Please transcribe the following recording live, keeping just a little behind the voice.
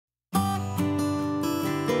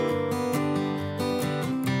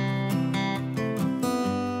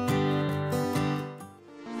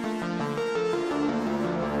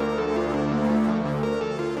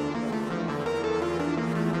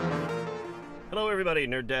Hello everybody,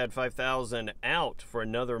 Nerddad 5000 out for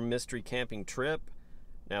another mystery camping trip.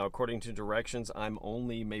 Now, according to directions, I'm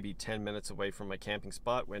only maybe 10 minutes away from my camping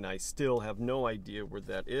spot when I still have no idea where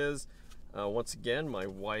that is. Once again, my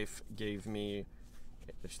wife gave me,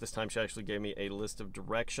 this time she actually gave me a list of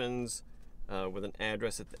directions with an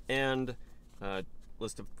address at the end,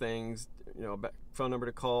 list of things, you know, phone number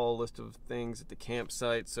to call, list of things at the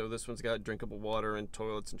campsite. So this one's got drinkable water and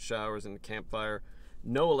toilets and showers and a campfire.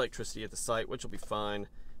 No electricity at the site, which will be fine.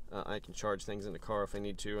 I can charge things in the car if I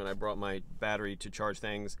need to, and I brought my battery to charge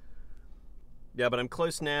things. Yeah, but I'm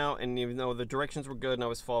close now, and even though the directions were good and I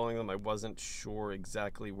was following them, I wasn't sure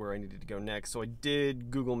exactly where I needed to go next. So I did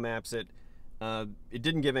Google Maps it. It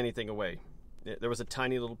didn't give anything away. There was a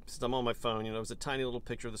tiny little, since I'm on my phone, you know, it was a tiny little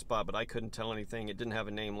picture of the spot, but I couldn't tell anything. It didn't have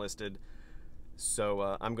a name listed.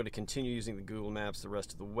 So I'm going to continue using the Google Maps the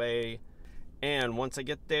rest of the way. And once I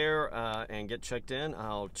get there and get checked in,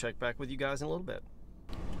 I'll check back with you guys in a little bit.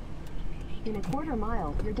 In a quarter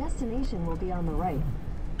mile, your destination will be on the right.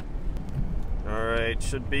 All right,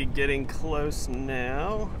 should be getting close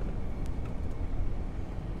now.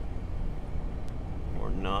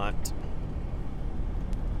 Or not.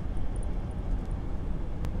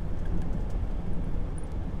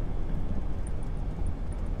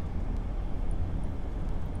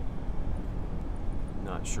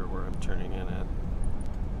 Not sure where I'm turning in at.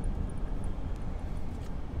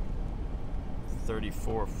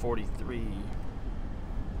 3443.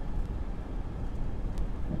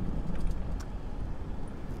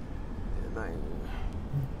 And I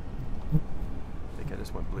think I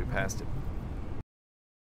just went blew past it.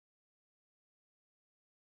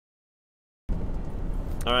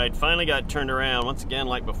 All right, finally got turned around. Once again,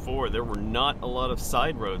 like before, there were not a lot of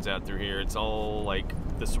side roads out through here. It's all like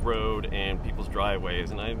this road and people's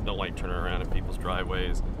driveways, and I don't like turning around in people's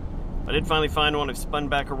driveways. I did finally find one. I've spun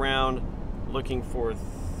back around looking for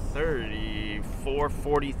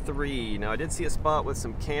 3443. Now, I did see a spot with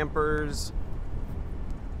some campers.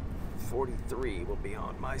 43 will be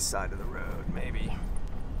on my side of the road, maybe.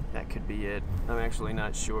 That could be it. I'm actually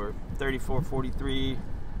not sure. 3443.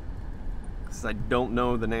 Because I don't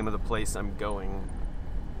know the name of the place I'm going.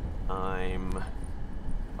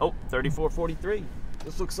 Oh, 3443.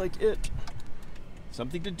 This looks like it.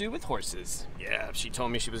 Something to do with horses. Yeah, she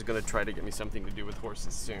told me she was gonna try to get me something to do with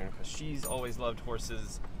horses soon, because she's always loved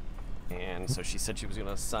horses. And so she said she was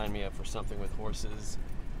gonna sign me up for something with horses.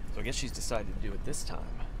 So I guess she's decided to do it this time.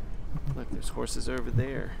 Look, there's horses over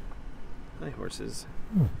there. Hi, horses.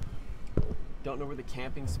 Don't know where the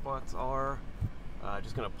camping spots are.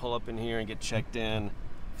 Just gonna pull up in here and get checked in,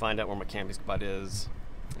 find out where my camping spot is,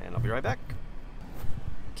 and I'll be right back.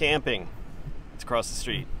 Camping. It's across the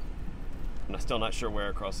street. I'm still not sure where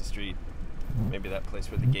across the street. Maybe that place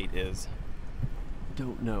where the gate is.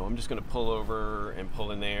 Don't know. I'm just gonna pull over and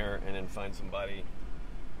pull in there and then find somebody.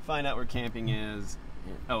 Find out where camping is.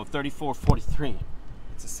 Oh, 3443.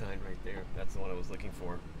 It's a sign right there. That's the one I was looking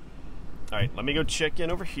for. All right, let me go check in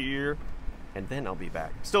over here, and then I'll be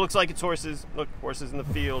back. Still looks like it's horses. Look, horses in the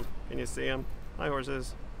field. Can you see them? Hi,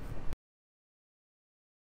 horses.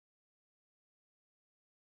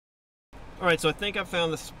 All right, so I think I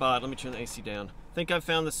found the spot. Let me turn the AC down. I think I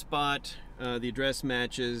found the spot. The address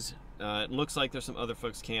matches. It looks like there's some other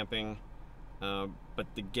folks camping, but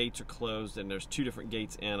the gates are closed, and there's two different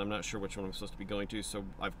gates in. I'm not sure which one I'm supposed to be going to, so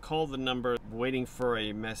I've called the number, waiting for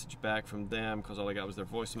a message back from them, because all I got was their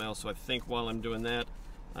voicemail. So I think while I'm doing that,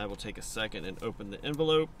 I will take a second and open the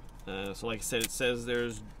envelope. So like I said, it says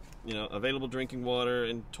there's, you know, available drinking water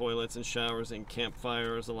and toilets and showers and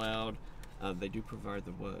campfires allowed. They do provide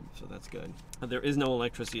the wood, so that's good. There is no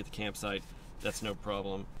electricity at the campsite. That's no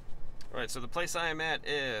problem. All right, so the place I am at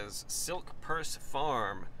is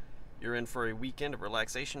Silkpursefarm. You're in for a weekend of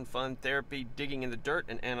relaxation, fun, therapy, digging in the dirt,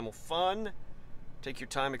 and animal fun. Take your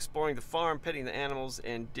time exploring the farm, petting the animals,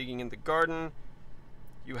 and digging in the garden.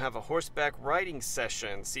 You have a horseback riding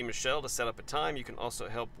session. See Michelle to set up a time. You can also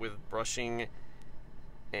help with brushing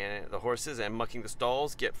the horses and mucking the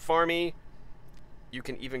stalls. Get farmy. You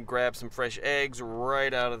can even grab some fresh eggs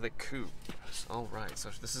right out of the coop. All right, so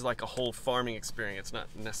this is like a whole farming experience, not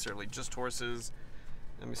necessarily just horses.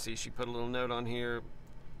 Let me see, she put a little note on here.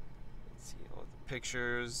 Let's see all the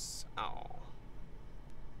pictures. Oh.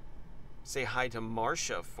 Say hi to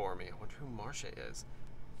Marcia for me. I wonder who Marcia is.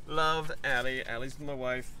 Love Allie. Allie's my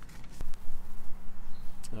wife.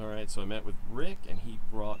 All right, so I met with Rick, and he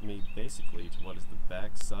brought me basically to what is the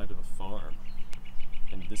back side of the farm.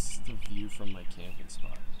 And this is the view from my camping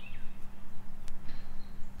spot.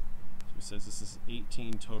 So it says this is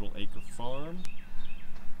 18 total acre farm.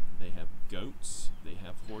 They have goats, they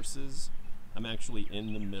have horses, I'm actually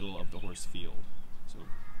in the middle of the horse field, so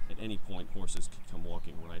at any point horses could come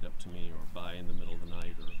walking right up to me or by in the middle of the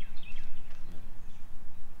night. Or,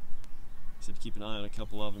 he said keep an eye on a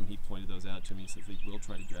couple of them. He pointed those out to me. He said they will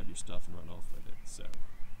try to grab your stuff and run off with it. So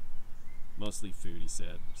mostly food, he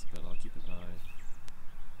said, but I'll keep an eye.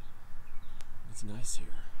 It's nice here.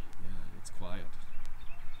 Yeah, it's quiet.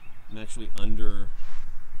 I'm actually under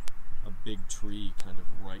a big tree kind of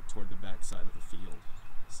right toward the back side of the field.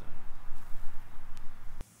 So.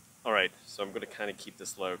 Alright, so I'm going to kind of keep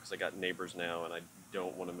this low because I got neighbors now and I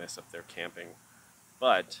don't want to mess up their camping.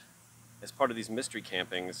 But as part of these mystery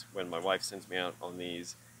campings, when my wife sends me out on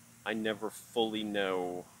these, I never fully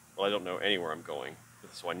know, well, I don't know anywhere I'm going,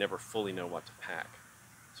 so I never fully know what to pack.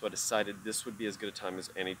 So I decided this would be as good a time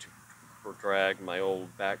as any to drag my old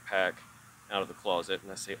backpack out of the closet.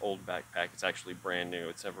 And I say old backpack, it's actually brand new.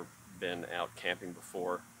 It's never been out camping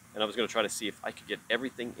before. And I was going to try to see if I could get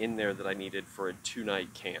everything in there that I needed for a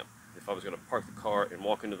 2-night camp. If I was going to park the car and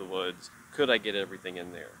walk into the woods, could I get everything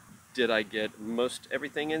in there? Did I get most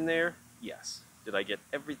everything in there? Yes. Did I get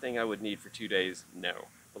everything I would need for 2 days? No.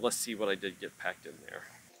 But let's see what I did get packed in there.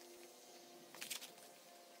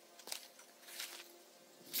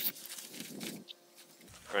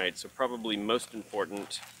 Alright, so probably most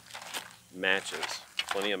important, matches.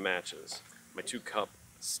 Plenty of matches. My 2-cup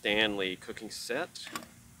Stanley cooking set.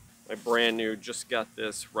 My brand new, just got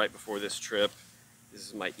this right before this trip. This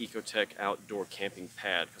is my Ecotech outdoor camping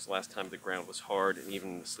pad, because last time the ground was hard and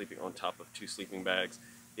even sleeping on top of 2 sleeping bags,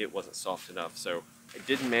 it wasn't soft enough. So I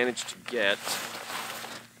did manage to get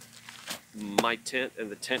my tent and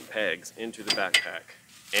the tent pegs into the backpack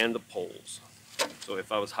and the poles. So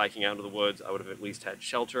if I was hiking out into the woods, I would have at least had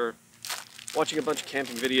shelter. Watching a bunch of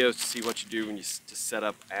camping videos to see what you do when you set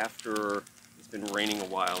up after it's been raining a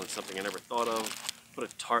while and something I never thought of. Put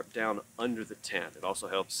a tarp down under the tent. It also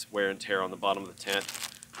helps wear and tear on the bottom of the tent.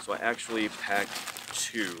 So I actually packed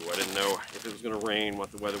 2. I didn't know if it was going to rain,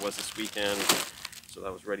 what the weather was this weekend. So I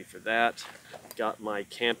was ready for that. Got my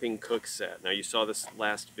camping cook set. Now you saw this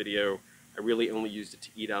last video. I really only used it to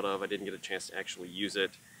eat out of. I didn't get a chance to actually use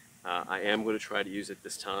it. I am going to try to use it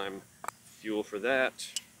this time. Fuel for that.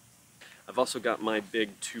 I've also got my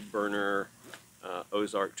big 2-burner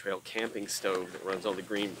Ozark Trail camping stove that runs on the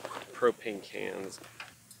green propane cans.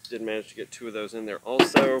 Did manage to get 2 of those in there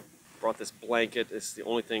also. Brought this blanket. It's the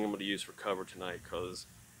only thing I'm going to use for cover tonight, because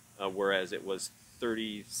whereas it was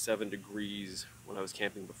 37 degrees when I was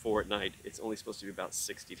camping before at night, it's only supposed to be about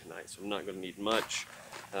 60 tonight, so I'm not going to need much.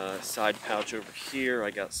 Side pouch over here,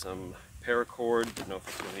 I got some paracord. Don't know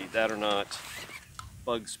if I'm going to need that or not.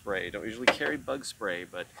 Bug spray. Don't usually carry bug spray,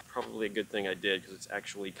 but probably a good thing I did, because it's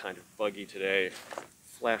actually kind of buggy today.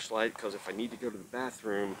 Flashlight, because if I need to go to the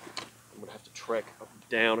bathroom, I'm going to have to trek up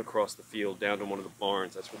down across the field, down to one of the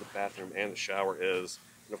barns. That's where the bathroom and the shower is.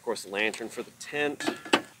 And of course, the lantern for the tent.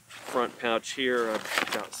 Front pouch here,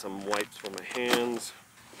 I've got some wipes for my hands,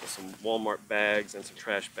 some Walmart bags and some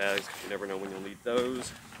trash bags, because you never know when you'll need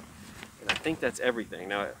those. And I think that's everything.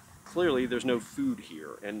 Now, clearly there's no food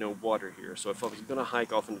here and no water here, so if I was going to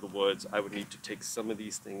hike off into the woods, I would need to take some of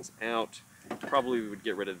these things out. Probably would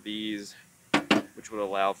get rid of these, which would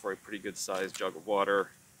allow for a pretty good sized jug of water.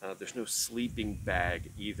 There's no sleeping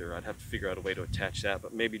bag either. I'd have to figure out a way to attach that,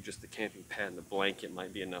 but maybe just the camping pad and the blanket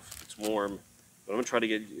might be enough if it's warm. But I'm going to try to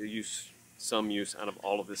get some use out of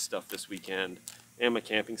all of this stuff this weekend, and my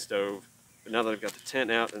camping stove. But now that I've got the tent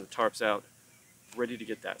out and the tarps out, ready to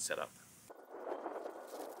get that set up.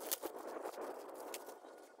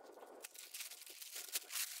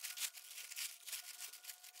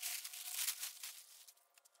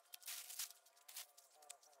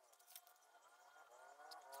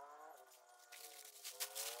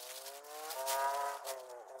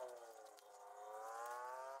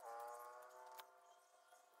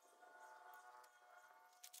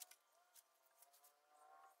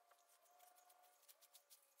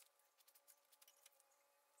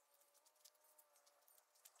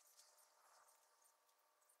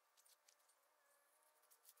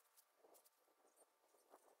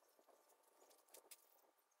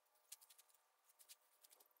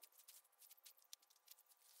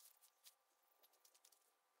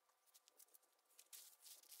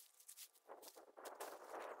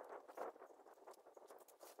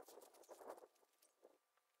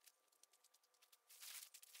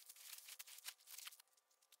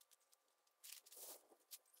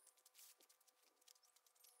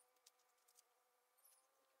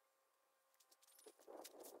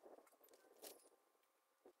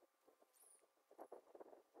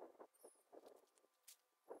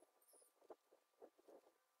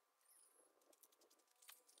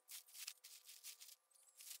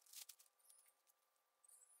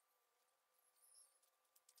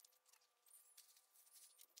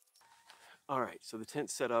 All right, so the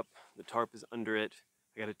tent's set up, the tarp is under it.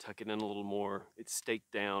 I gotta tuck it in a little more. It's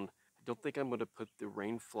staked down. I don't think I'm gonna put the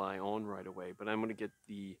rain fly on right away, but I'm gonna get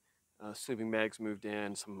the sleeping bags moved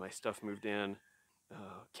in, some of my stuff moved in,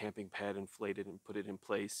 camping pad inflated and put it in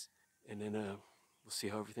place, and then we'll see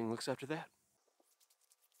how everything looks after that.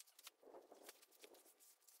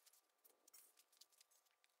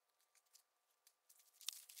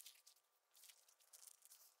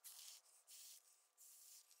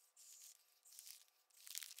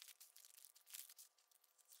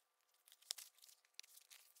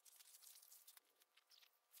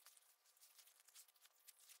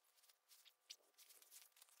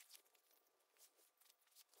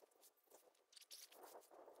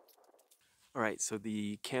 All right, so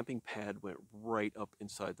the camping pad went right up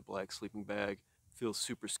inside the black sleeping bag. Feels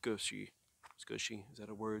super squishy. Squishy, is that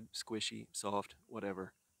a word? Squishy, soft,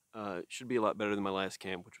 whatever. Should be a lot better than my last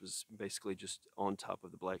camp, which was basically just on top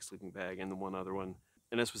of the black sleeping bag and the one other one.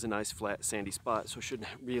 And this was a nice flat sandy spot, so shouldn't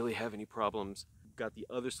really have any problems. Got the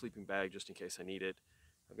other sleeping bag just in case I need it.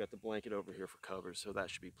 I've got the blanket over here for covers, so that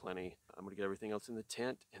should be plenty. I'm gonna get everything else in the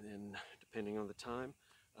tent, and then depending on the time,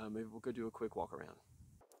 maybe we'll go do a quick walk around.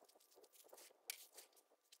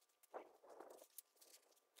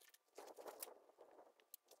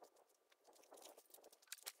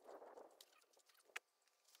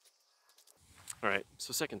 All right,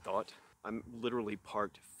 so second thought, I'm literally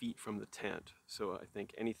parked feet from the tent. So I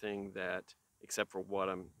think anything that, except for what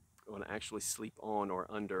I'm going to actually sleep on or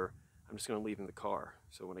under, I'm just going to leave in the car.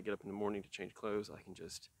 So when I get up in the morning to change clothes, I can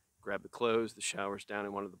just grab the clothes. The shower's down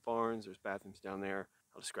in one of the barns. There's bathrooms down there.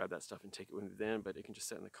 I'll just grab that stuff and take it with me then, but it can just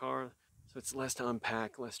sit in the car. So it's less to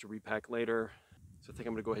unpack, less to repack later. So I think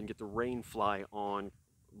I'm going to go ahead and get the rain fly on.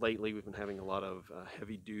 Lately, we've been having a lot of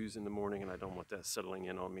heavy dews in the morning, and I don't want that settling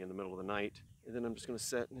in on me in the middle of the night. And then I'm just going to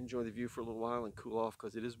sit and enjoy the view for a little while and cool off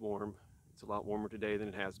because it is warm. It's a lot warmer today than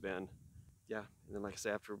it has been. Yeah, and then like I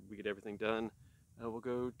said, after we get everything done, we'll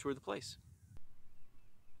go tour the place.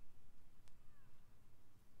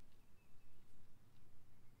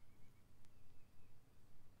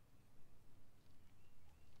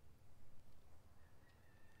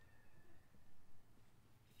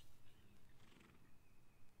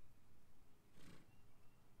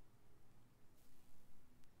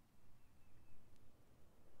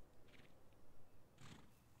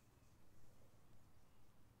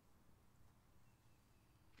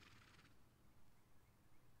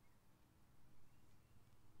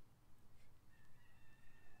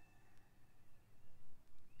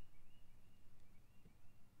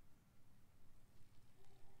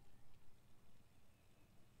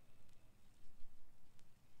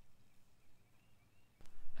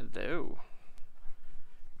 Hello.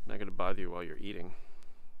 Not going to bother you while you're eating.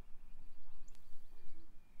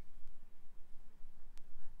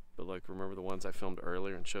 But like, remember the ones I filmed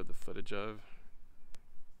earlier and showed the footage of?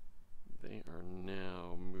 They are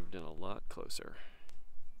now moved in a lot closer.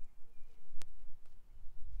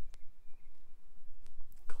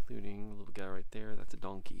 Including the little guy right there, that's a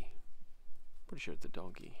donkey. Pretty sure it's a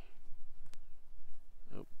donkey.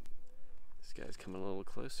 Oh, this guy's coming a little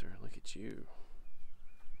closer. Look at you.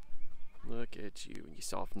 Look at you and your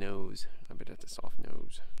soft nose. I bet that's a soft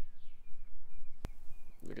nose.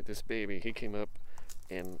 Look at this baby. He came up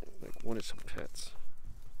and like wanted some pets.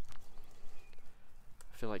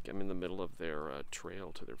 I feel like I'm in the middle of their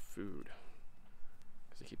trail to their food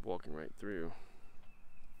because they keep walking right through.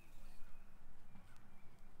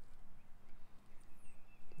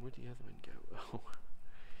 Where'd the other one go? Oh,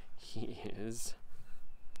 he is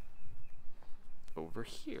over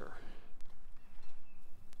here.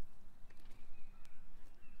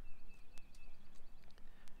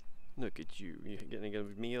 Look at you. You getting a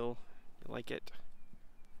meal? You like it?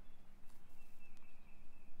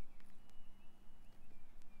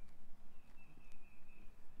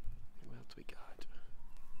 What else we got?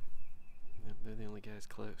 They're the only guys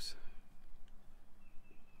close.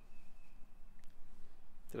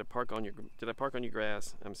 Did I park on your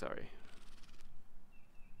grass? I'm sorry.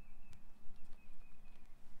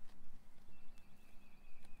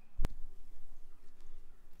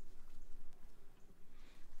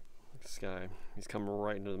 This guy, he's come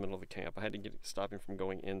right into the middle of the camp. I had to stop him from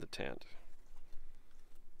going in the tent.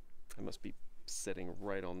 I must be sitting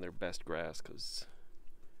right on their best grass because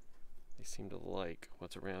they seem to like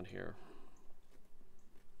what's around here.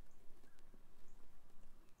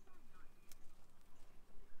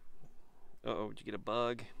 Uh-oh, did you get a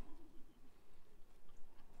bug?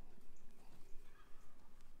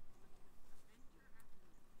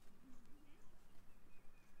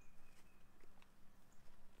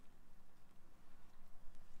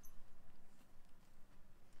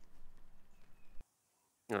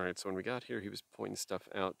 All right, so when we got here, he was pointing stuff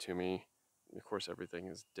out to me. And of course, everything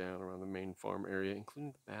is down around the main farm area,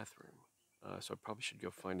 including the bathroom. So I probably should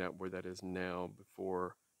go find out where that is now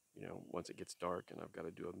before, once it gets dark and I've got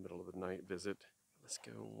to do a middle of the night visit. Let's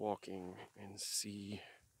go walking and see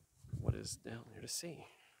what is down there to see.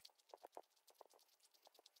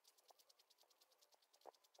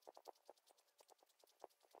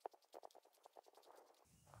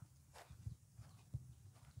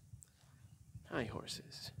 Hi,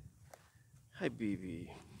 horses. Hi, BB.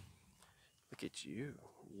 Look at you.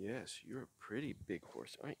 Yes, you're a pretty big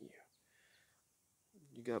horse, aren't you?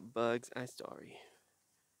 You got bugs? I'm sorry.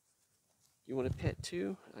 You want a pet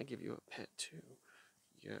too? I give you a pet too.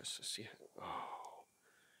 Yes, let's see. Oh,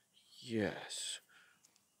 yes.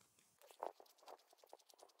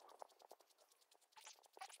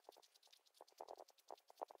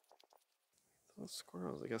 Those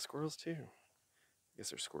squirrels. They got squirrels too. I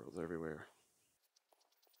guess there's squirrels everywhere.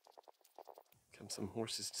 Come some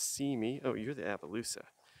horses to see me. Oh, you're the Appaloosa.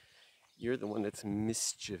 You're the one that's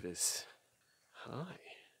mischievous. Hi.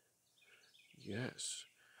 Yes.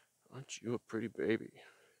 Aren't you a pretty baby?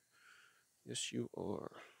 Yes, you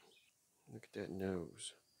are. Look at that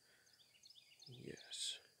nose.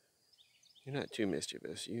 Yes. You're not too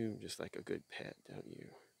mischievous. You just like a good pet, don't you?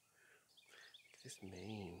 Look at this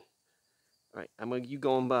mane. All right, you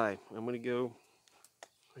going by. I'm gonna go.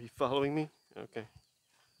 Are you following me? Okay.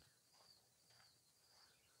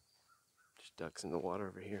 Just ducks in the water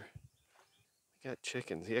over here. We got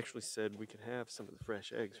chickens. He actually said we could have some of the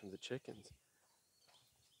fresh eggs from the chickens.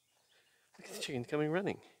 Look at the chickens coming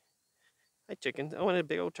running. Hi, chickens. I want a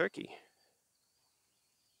big old turkey.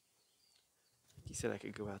 He said I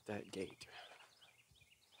could go out that gate.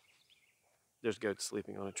 There's goats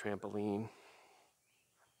sleeping on a trampoline.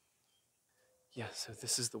 Yeah, so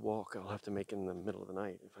this is the walk I'll have to make in the middle of the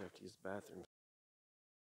night if I have to use the bathroom.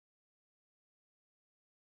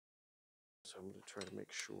 So I'm going to try to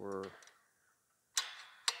make sure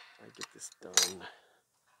I get this done,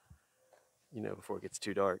 before it gets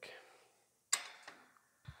too dark.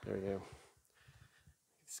 There we go.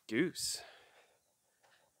 It's Goose.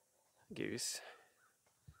 Goose.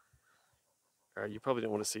 All right, you probably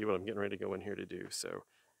don't want to see what I'm getting ready to go in here to do, so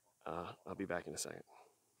I'll be back in a second.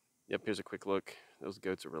 Yep, here's a quick look. Those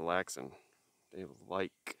goats are relaxing. They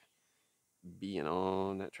like being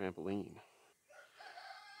on that trampoline.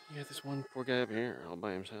 Yeah, this one poor guy up here all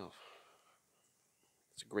by himself.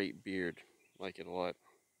 It's a great beard. Like it a lot.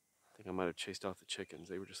 I think I might have chased off the chickens.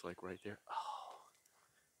 They were just like right there. Oh,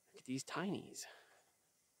 look at these tinies.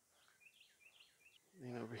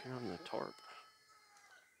 And over here on the tarp.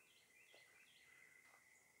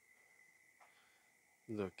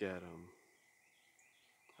 Look at them.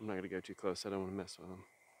 I'm not going to go too close. I don't want to mess with them.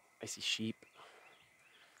 I see sheep.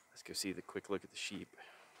 Let's go see the quick look at the sheep.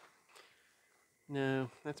 No,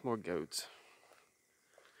 that's more goats.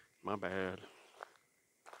 My bad.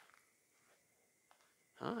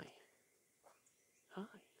 Hi. Hi.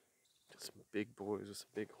 Got some big boys with some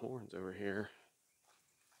big horns over here.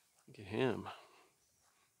 Look at him.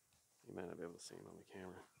 You might not be able to see him on the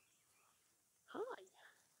camera. Hi.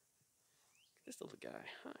 Look at this little guy.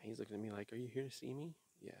 Hi. He's looking at me like, are you here to see me?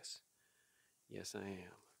 Yes. Yes, I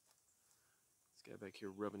am. This guy back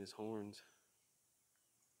here rubbing his horns.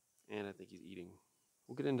 And I think he's eating.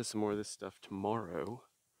 We'll get into some more of this stuff tomorrow.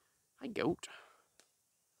 Hi, goat.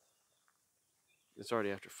 It's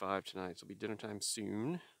already after 5 tonight, so it'll be dinner time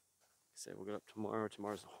soon. Say we'll get up tomorrow.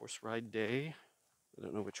 Tomorrow's the horse ride day. I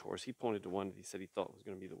don't know which horse. He pointed to one that he said he thought was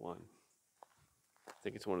going to be the one. I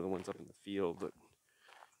think it's one of the ones up in the field, but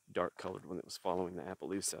dark colored one that was following the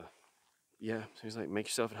Appaloosa. Yeah, so he's like, make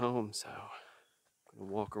yourself at home. So I'm going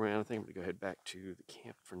to walk around. I think I'm going to go head back to the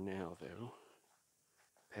camp for now, though.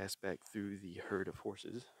 Pass back through the herd of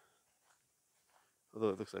horses.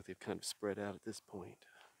 Although it looks like they've kind of spread out at this point.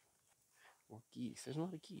 More geese. There's a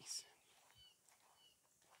lot of geese.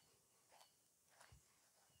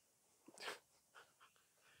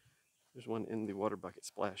 There's one in the water bucket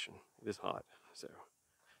splashing. It is hot, so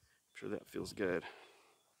I'm sure that feels good.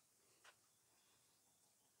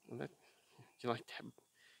 Well, you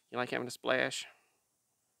like having a splash?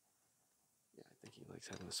 Yeah, I think he likes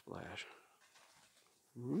having a splash.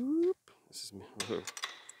 Whoop. This is me. Oh,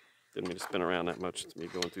 didn't mean to spin around that much. It's me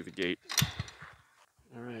going through the gate.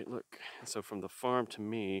 All right, look. So from the farm to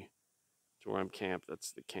me, to where I'm camped,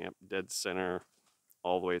 that's the camp dead center,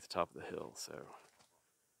 all the way at the top of the hill. So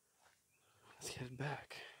let's head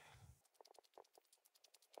back.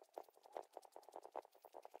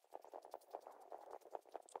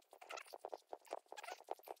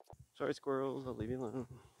 Sorry, squirrels. I'll leave you alone.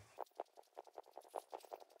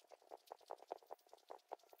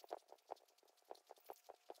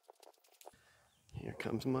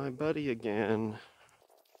 comes my buddy again.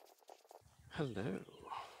 Hello.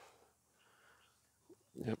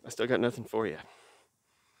 Yep, I still got nothing for you.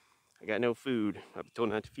 I got no food. I've been told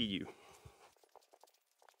not to feed you.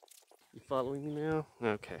 You following me now?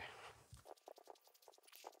 Okay.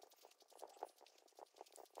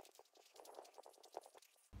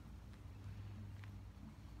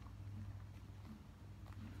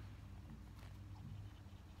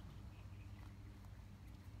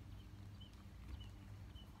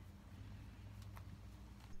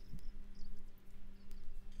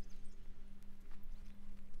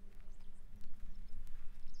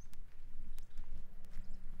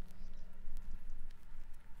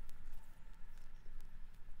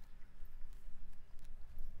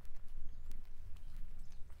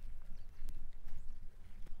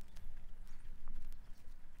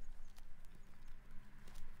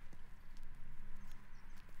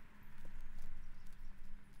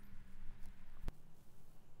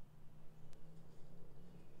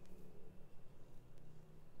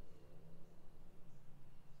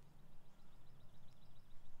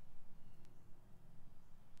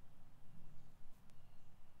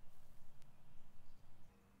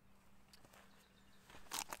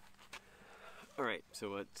 Alright,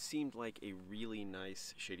 so it seemed like a really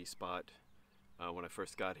nice shady spot when I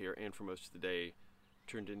first got here, and for most of the day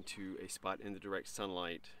turned into a spot in the direct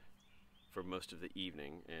sunlight for most of the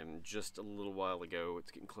evening. And just a little while ago, it's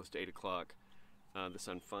getting close to 8 o'clock, the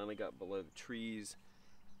sun finally got below the trees,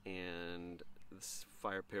 and this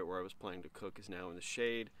fire pit where I was planning to cook is now in the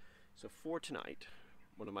shade. So for tonight,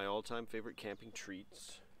 one of my all-time favorite camping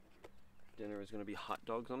treats, dinner is going to be hot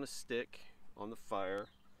dogs on a stick on the fire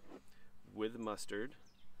with mustard,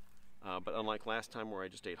 but unlike last time where I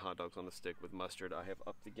just ate hot dogs on the stick with mustard, I have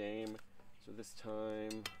upped the game. So this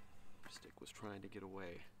time, stick was trying to get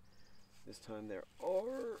away. This time there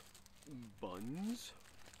are buns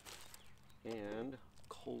and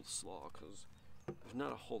coleslaw, because there's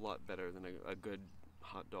not a whole lot better than a good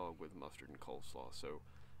hot dog with mustard and coleslaw. So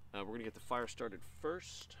we're gonna get the fire started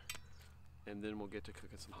first, and then we'll get to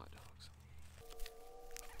cooking some hot dogs.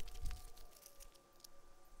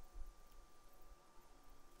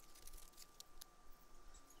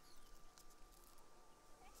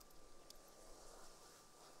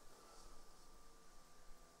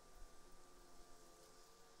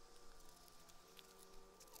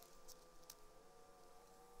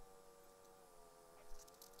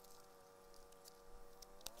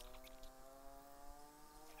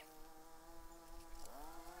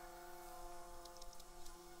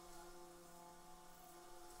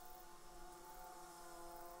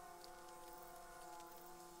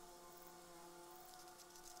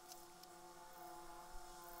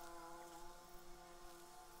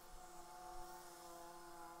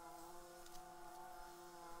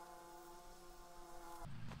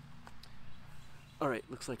 Alright,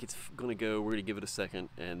 looks like it's gonna go. We're gonna give it a second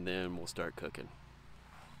and then we'll start cooking.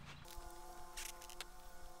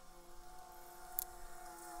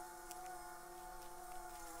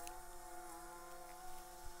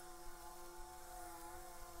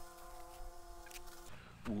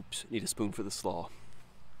 Oops, need a spoon for the slaw.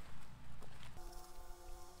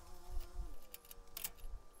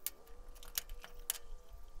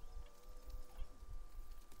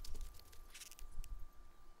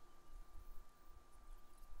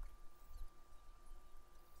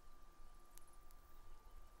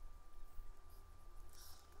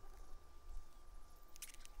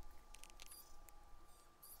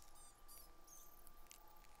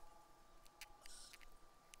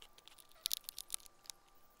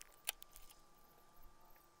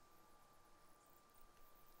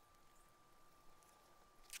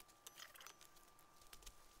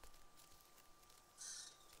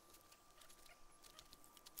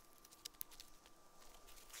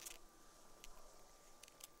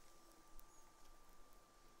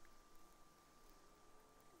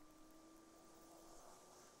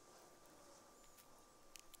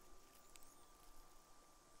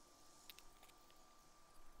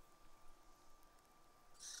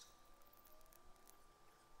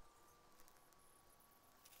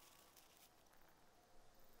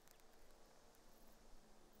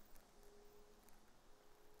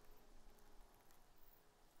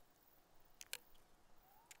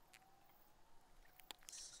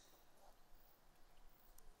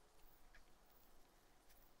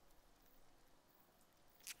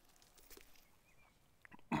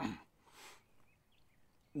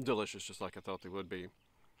 Delicious, just like I thought they would be.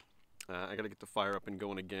 I gotta get the fire up and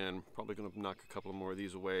going again. Probably gonna knock a couple more of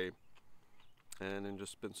these away, and then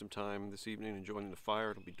just spend some time this evening enjoying the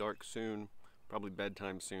fire. It'll be dark soon, probably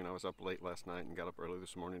bedtime soon. I was up late last night and got up early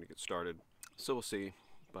this morning to get started. So we'll see.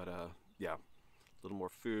 But yeah, a little more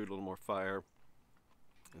food, a little more fire,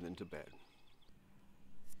 and then to bed.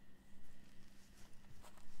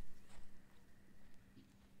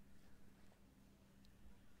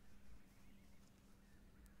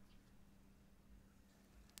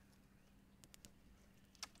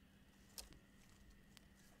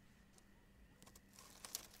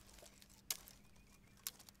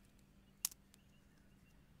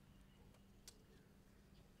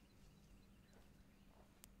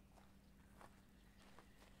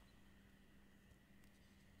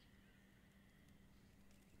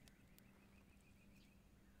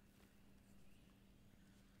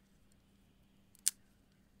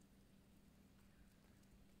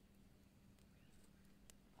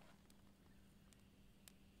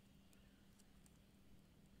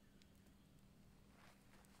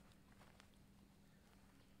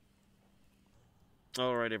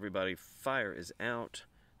 All right, everybody, fire is out.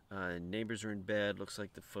 Neighbors are in bed. Looks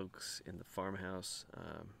like the folks in the farmhouse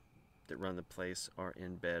that run the place are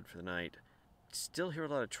in bed for the night. Still hear a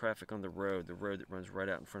lot of traffic on the road that runs right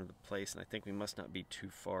out in front of the place, and I think we must not be too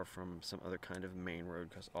far from some other kind of main road,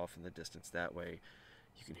 because off in the distance that way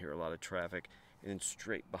you can hear a lot of traffic. And then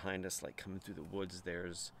straight behind us, like coming through the woods,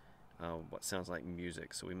 there's what sounds like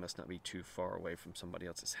music, so we must not be too far away from somebody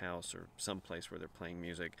else's house or some place where they're playing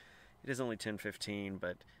music. It is only 10:15,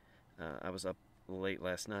 but I was up late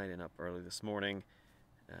last night and up early this morning,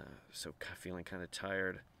 so feeling kind of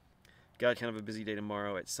tired. Got kind of a busy day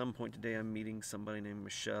tomorrow. At some point today, I'm meeting somebody named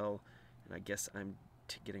Michelle, and I guess I'm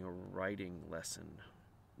getting a riding lesson.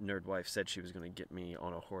 Nerd wife said she was going to get me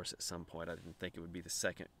on a horse at some point. I didn't think it would be the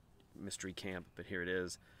second mystery camp, but here it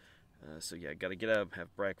is. So yeah, got to get up,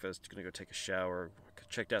 have breakfast, gonna go take a shower.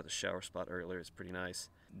 Checked out the shower spot earlier, it's pretty nice.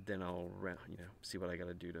 Then I'll see what I got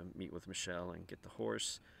to do to meet with Michelle and get the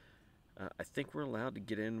horse. I think we're allowed to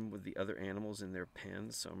get in with the other animals in their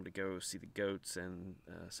pens, so I'm gonna go see the goats and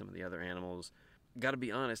some of the other animals. Got to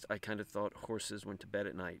be honest, I kind of thought horses went to bed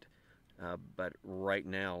at night, but right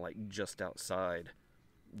now, like just outside,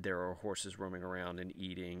 there are horses roaming around and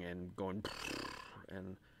eating and going,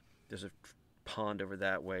 and there's a pond over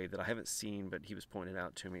that way that I haven't seen, but he was pointed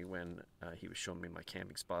out to me when he was showing me my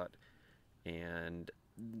camping spot, and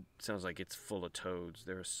sounds like it's full of toads.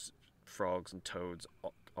 There's frogs and toads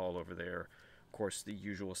all over there. Of course, the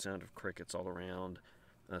usual sound of crickets all around.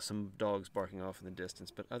 Some dogs barking off in the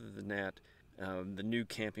distance, but other than that, the new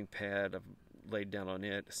camping pad I've laid down on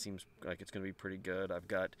it seems like it's going to be pretty good. I've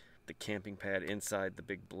got the camping pad inside the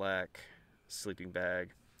big black sleeping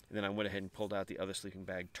bag, and then I went ahead and pulled out the other sleeping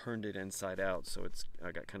bag, turned it inside out, so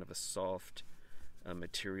I got kind of a soft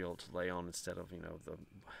material to lay on instead of the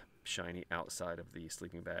shiny outside of the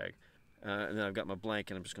sleeping bag. And then I've got my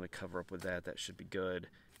blanket. I'm just going to cover up with that. That should be good.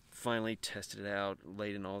 Finally tested it out,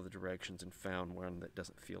 laid in all the directions, and found one that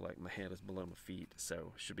doesn't feel like my head is below my feet,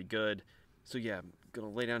 so should be good. So yeah, I'm going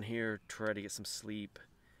to lay down here, try to get some sleep,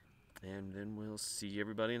 and then we'll see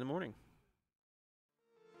everybody in the morning.